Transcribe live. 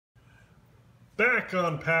Back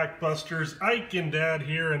on PackBusters, Ike and Dad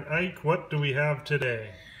here, and Ike, what do we have today?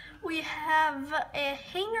 We have a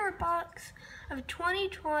hanger box of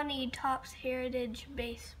 2020 Topps Heritage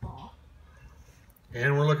Baseball.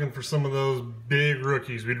 And we're looking for some of those big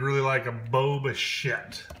rookies. We'd really like a Bo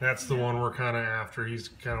Bichette. That's the one we're kind of after. He's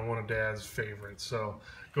kind of one of Dad's favorites. So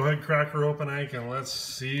go ahead, crack her open, Ike, and let's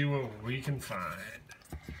see what we can find.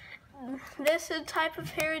 This type of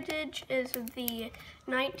heritage is the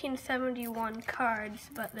 1971 cards,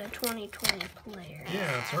 but the 2020 players.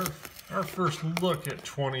 Yeah, it's our first look at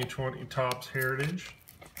 2020 Topps Heritage.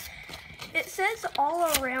 It says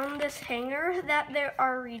all around this hanger that there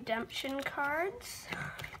are redemption cards.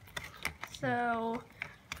 So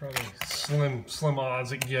probably slim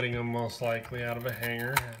odds at getting them, most likely out of a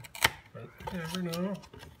hanger, but you never know.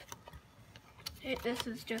 This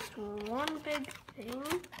is just one big thing.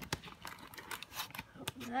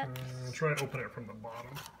 Try to open it from the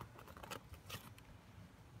bottom.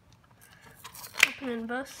 Opening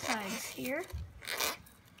both sides here.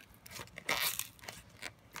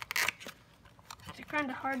 It's kind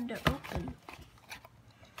of hard to open.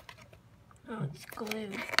 Oh, it's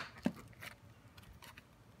glued.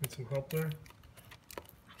 Need some help there?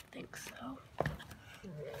 I think so.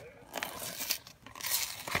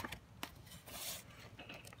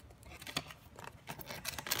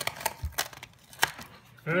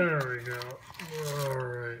 There we go.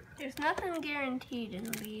 Alright. There's nothing guaranteed in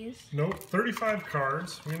these. Nope, 35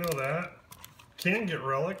 cards. We know that. Can get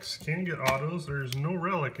relics, can get autos. There's no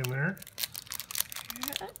relic in there.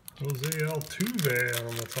 Jose Altuve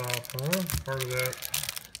on the top, huh? Part of that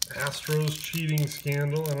Astros cheating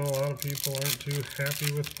scandal. I know a lot of people aren't too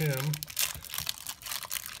happy with him.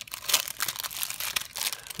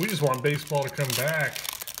 We just want baseball to come back.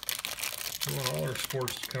 We want all our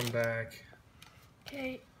sports to come back.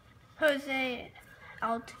 Okay, Jose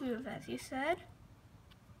Altuve, as you said.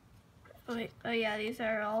 Wait, oh yeah, these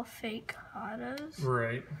are all fake autos.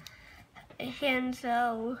 Right.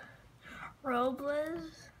 Hansel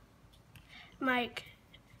Robles, Mike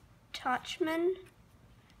Tauchman,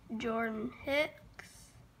 Jordan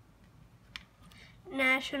Hicks,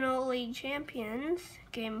 National League Champions,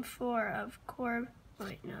 Game 4 of Corbin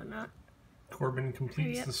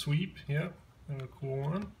completes the sweep. Yep, and a cool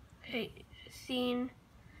one. Okay,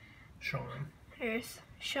 Sean. There's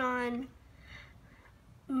Sean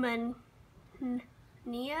Mania,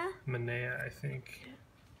 I think.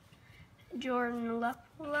 Jordan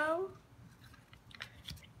Luplow,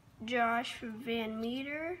 Josh Van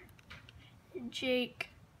Meter, Jake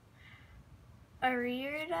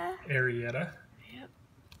Arrieta. Yep.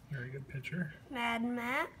 Very good pitcher. Mad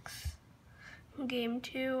Max, Game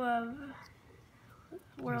 2 of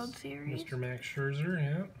World Series. Mr. Max Scherzer,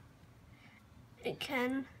 yep.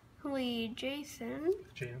 Ken Lee Jansen,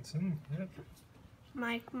 yep.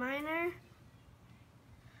 Mike Minor.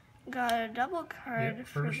 Got a double card. Yep,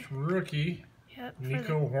 first rookie. Yep.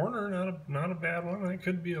 Nico Horner, not a bad one. That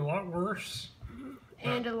could be a lot worse.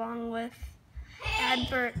 And along with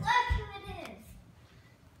Adbert.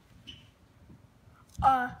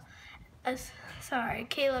 Sorry,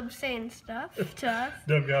 Caleb saying stuff to us.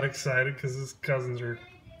 Doug got excited because his cousins are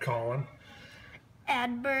calling.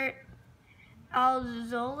 Adbert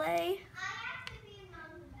Alzole,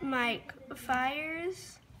 Mike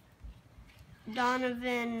Fires,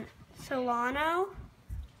 Donovan Solano,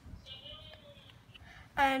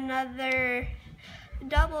 another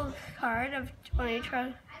double card of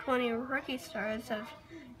 2020 rookie stars of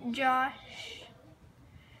Josh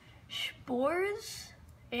Spores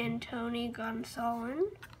and Tony Gonsolin,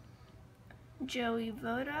 Joey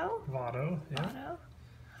Votto, yeah.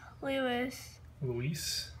 Luis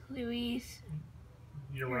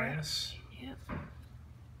Urias. Yep.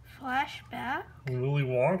 Flashback. Willy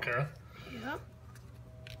Wonka. Yep.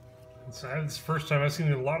 It's the first time I've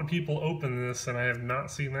seen a lot of people open this, and I have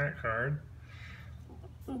not seen that card.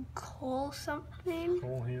 Cole something.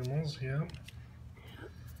 Cole Hamels, yep.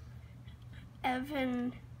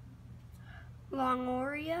 Evan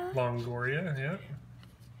Longoria, yep.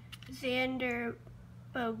 Xander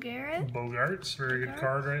Bogaerts, very good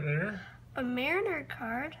card right there. A Mariner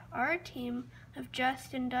card, our team, of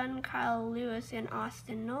Justin Dunn, Kyle Lewis, and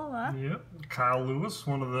Austin Nola. Yep, Kyle Lewis,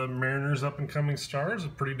 one of the Mariners' up-and-coming stars. A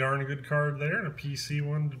pretty darn good card there, and a PC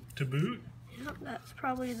one to boot. Yep, that's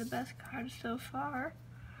probably the best card so far.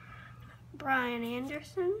 Brian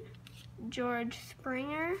Anderson, George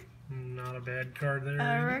Springer. Not a bad card there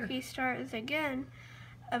A rookie stars again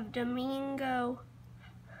of Domingo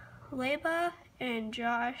Leyba and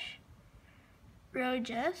Josh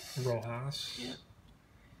Rojas. Yep.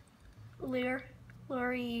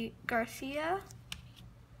 Lori Garcia,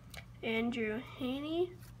 Andrew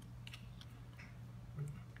Haney,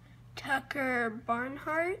 Tucker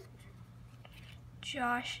Barnhart,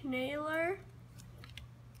 Josh Naylor,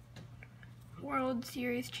 World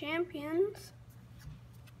Series champions,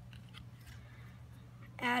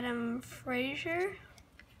 Adam Frazier,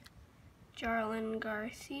 Jarlin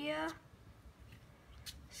Garcia,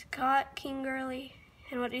 Scott Kingerly,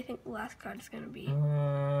 and what do you think the last card is going to be?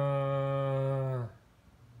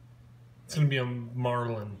 It's going to be a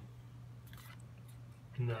Marlin.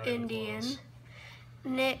 Not Indian. close.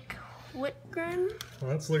 Nick Whitgren.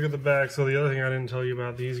 Well, let's look at the back. So the other thing I didn't tell you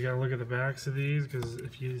about these, you got to look at the backs of these, because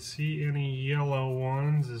if you see any yellow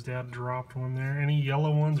ones, his dad dropped one there. Any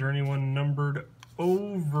yellow ones or anyone numbered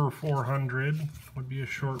over 400 would be a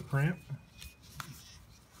short print.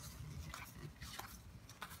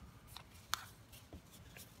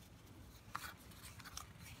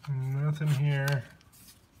 Nothing here.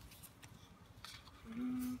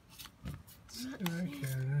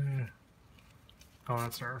 Okay. Oh,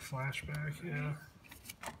 that's our flashback, yeah.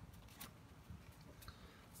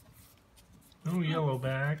 No yellow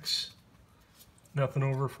backs. Nothing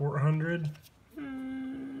over 400.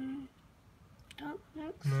 Don't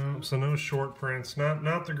think so. No, so no short prints.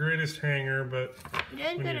 Not the greatest hanger, but We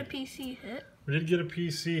did get a PC hit. we did get a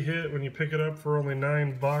PC hit. When you pick it up for only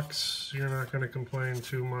 $9, you're not going to complain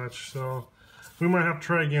too much. So we might have to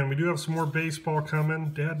try again. We do have some more baseball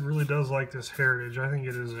coming. Dad really does like this Heritage. I think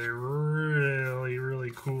it is a really,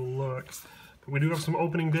 really cool look. But we do have some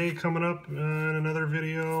opening day coming up in another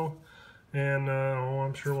video. And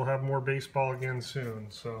I'm sure we'll have more baseball again soon.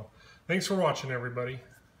 So thanks for watching, everybody.